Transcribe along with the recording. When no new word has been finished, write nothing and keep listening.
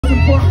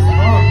important.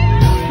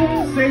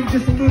 Oh, save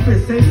just a little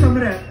bit. Save some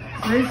of that.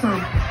 Save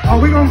some. Oh,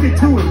 we're going to get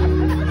to it.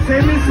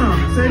 Save me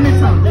some. Save me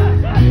some.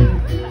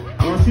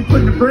 Oh, she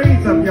putting the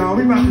braids up, y'all.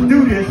 We about to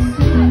do this.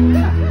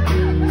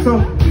 So,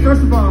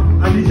 first of all,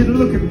 I need you to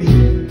look at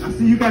me. I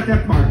see you got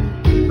that part.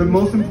 But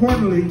most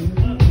importantly,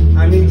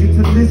 I need you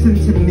to listen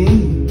to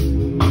me.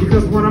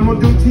 Because what I'm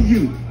going to do to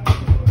you,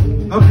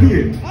 up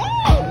here,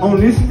 on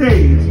this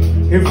stage,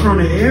 in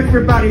front of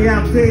everybody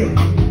out there,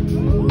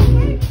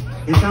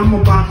 is I'm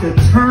about to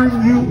turn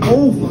you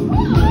over.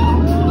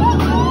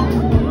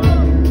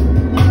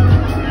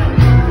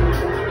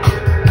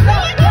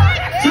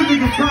 To the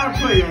guitar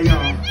player,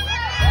 y'all.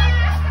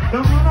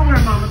 Don't go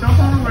nowhere, mama. Don't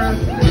go nowhere.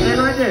 Stay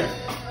right there.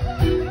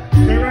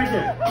 Stay right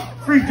there.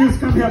 Free juice,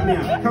 come help me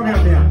out. Come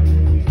help me out.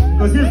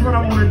 Because here's what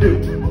I want to do.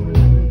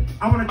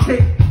 I want to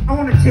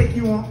take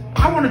you on.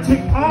 I want to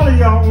take all of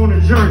y'all on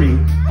a journey.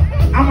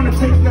 I want to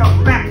take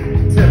y'all back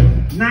to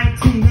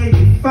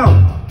 1984.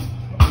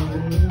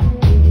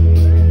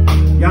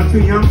 Y'all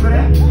too young for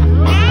that?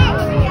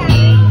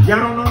 Y'all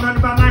don't know nothing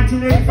about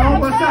 1984?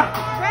 What's up?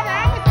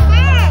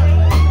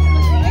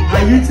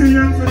 Are you too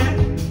young for that?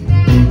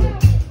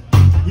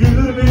 You a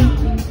little bit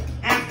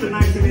after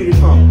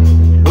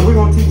 1984. But we're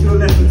going to teach you a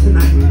lesson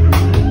tonight.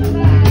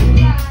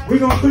 We're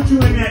going to put you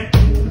in that.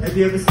 Have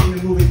you ever seen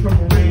the movie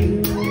Purple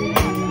Rain?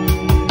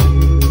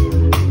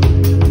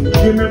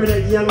 You remember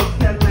that yellow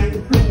Cadillac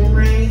in Purple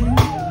Rain?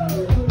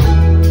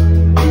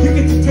 You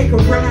get to take a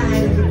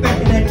ride in the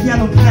back of that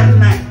yellow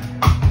Cadillac.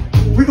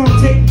 We're going to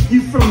take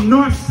you from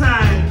north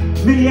side,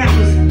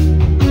 Minneapolis,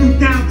 through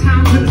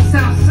downtown to the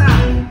south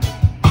side.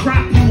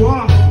 Drop you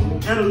off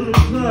at a little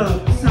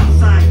club, south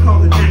side,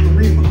 called the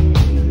Nagarima.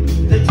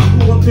 Let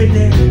you go up in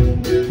there,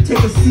 take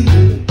a seat,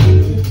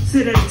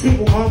 sit at a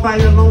table all by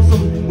your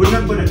lonesome with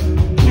nothing but a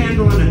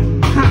candle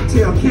and a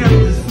cocktail. Candle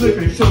just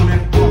flickering, showing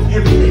that off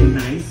everything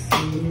nice.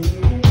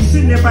 You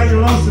sitting there by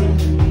your lonesome.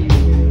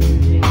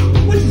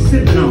 What you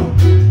sipping on?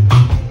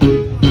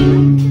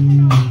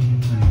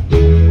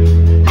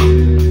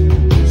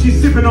 She's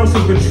sipping on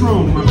some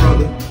Patron, my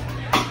brother.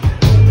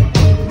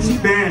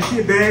 She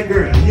a bad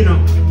girl, you know.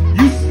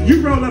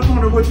 You roll up on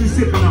her, what you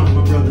sipping on,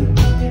 my brother?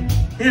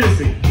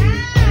 Hennessy.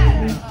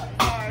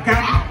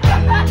 Got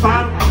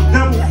bottle,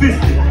 double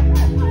fisted.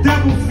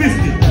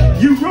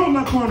 You roll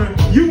up on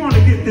her, you want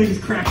to get things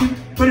cracking,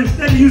 but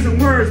instead of using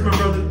words, my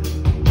brother,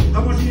 I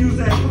want you to use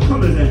that, what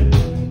color is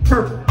that?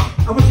 Purple.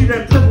 I want you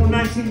that purple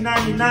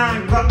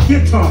 1999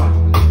 guitar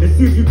and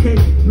see if you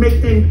can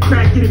make things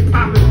crack, get it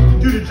popping,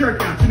 do the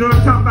jerk out. You know what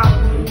I'm talking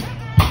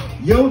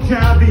about? Your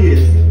job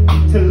is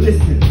to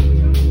listen.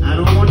 I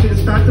don't want you to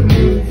start to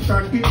move,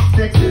 start getting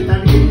sexy,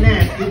 start to get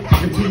nasty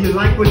until you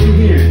like what you're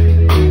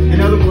hearing. In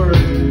other words,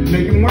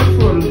 make him work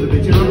for it a little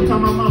bit. You know what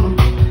I'm talking about, mama?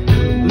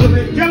 A little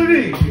bit. Jelly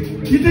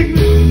bean, you think